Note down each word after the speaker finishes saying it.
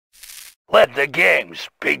Let the games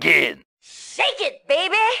begin. Shake it,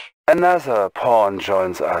 baby! Another pawn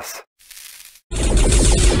joins us.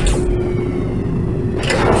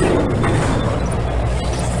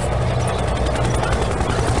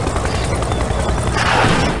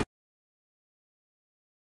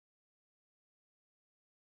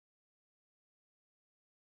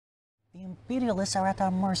 The Imperialists are at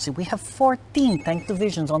our mercy. We have 14 tank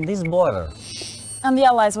divisions on this border. And the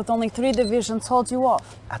Allies with only 3 divisions hold you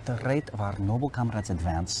off. At the rate of our noble comrades'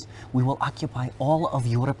 advance, we will occupy all of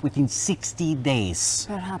Europe within 60 days.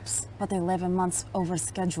 Perhaps, but 11 months over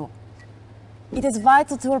schedule. It is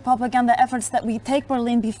vital to our propaganda efforts that we take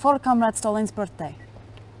Berlin before Comrade Stalin's birthday.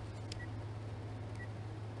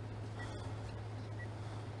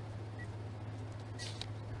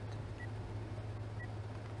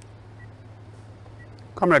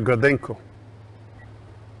 Comrade Gradenko,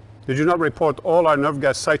 did you not report all our nerve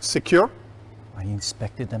gas sites secure? I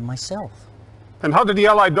inspected them myself. And how did the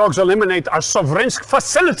Allied dogs eliminate our Sovrinsk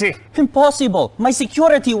facility? Impossible! My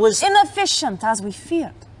security was Inefficient, as we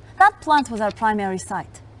feared. That plant was our primary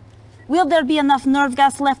site. Will there be enough nerve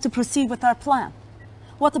gas left to proceed with our plan?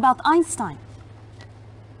 What about Einstein?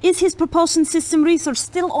 Is his propulsion system research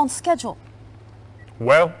still on schedule?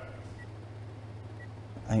 Well?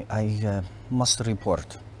 I must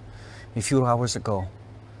report. A few hours ago,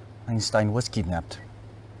 Einstein was kidnapped.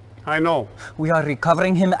 I know. We are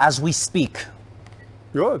recovering him as we speak.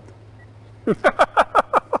 Good. Good!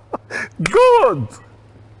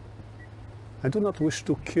 I do not wish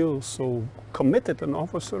to kill so committed an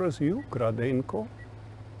officer as you, Gradenko.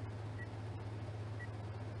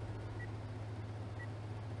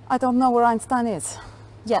 I don't know where Einstein is,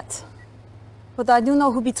 yet. But I do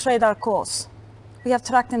know who betrayed our cause. We have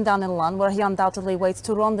tracked him down in Lund, where he undoubtedly waits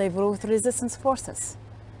to rendezvous with resistance forces.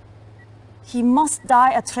 He must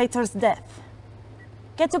die a traitor's death.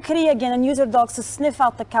 Get to Korea again and use your dogs to sniff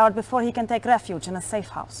out the coward before he can take refuge in a safe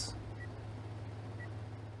house.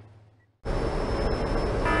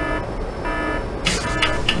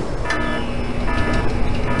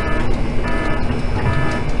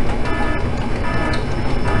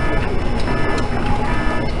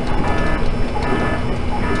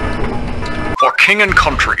 For king and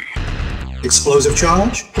country. Explosive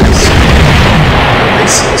charge?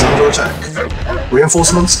 Base is under attack.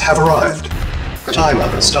 Reinforcements have arrived.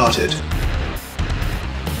 Timer started.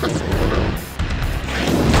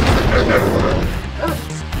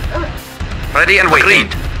 Ready and waiting.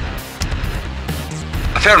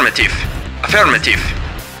 Affirmative. Affirmative.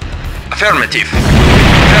 Affirmative. Affirmative.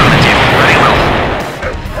 Very well.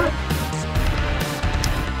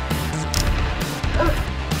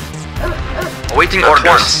 Awaiting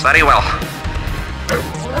orders. Very well.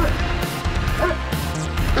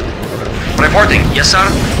 Reporting. Yes, sir.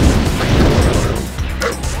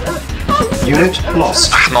 Unit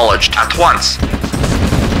lost. Acknowledged. At once.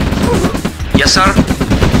 Yes, sir.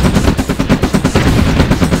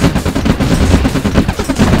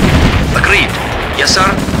 Agreed. Yes,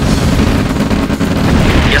 sir.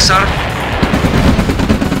 Yes, sir.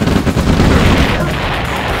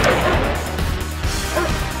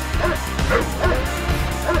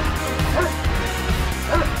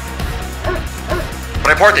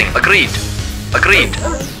 Reporting. Agreed. Agreed.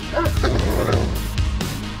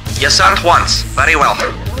 Yes, sir. At once. Very well.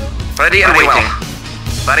 Ready and waiting.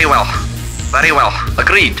 Very well. Very well.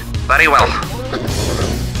 Agreed. Very well.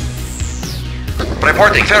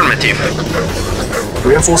 Reporting. Affirmative.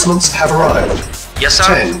 Reinforcements have arrived. Yes, sir.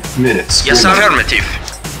 10 minutes. Yes, sir. Affirmative.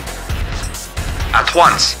 At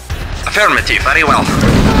once. Affirmative. Very well.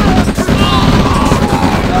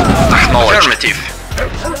 Acknowledged. Affirmative.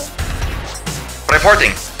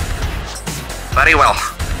 Reporting. Very well.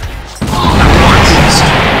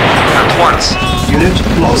 At once. Unit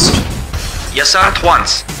lost. Yes, sir. At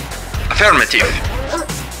once. Affirmative.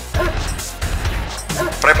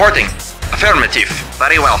 Reporting. Affirmative.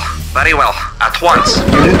 Very well. Very well. At once.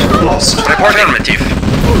 Unit lost. Report. Affirmative.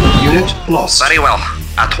 Unit lost. Very well.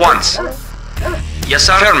 At once. Yes,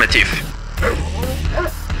 sir. Affirmative.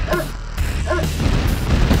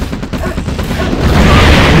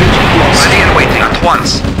 Ready and waiting. At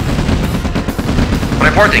once.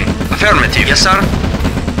 Reporting. Affirmative. Yes, sir.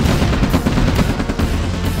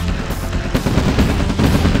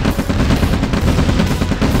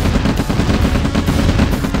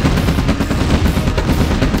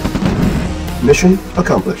 Mission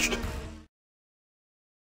accomplished.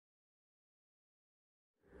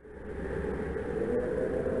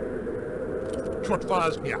 Short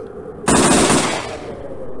fires here.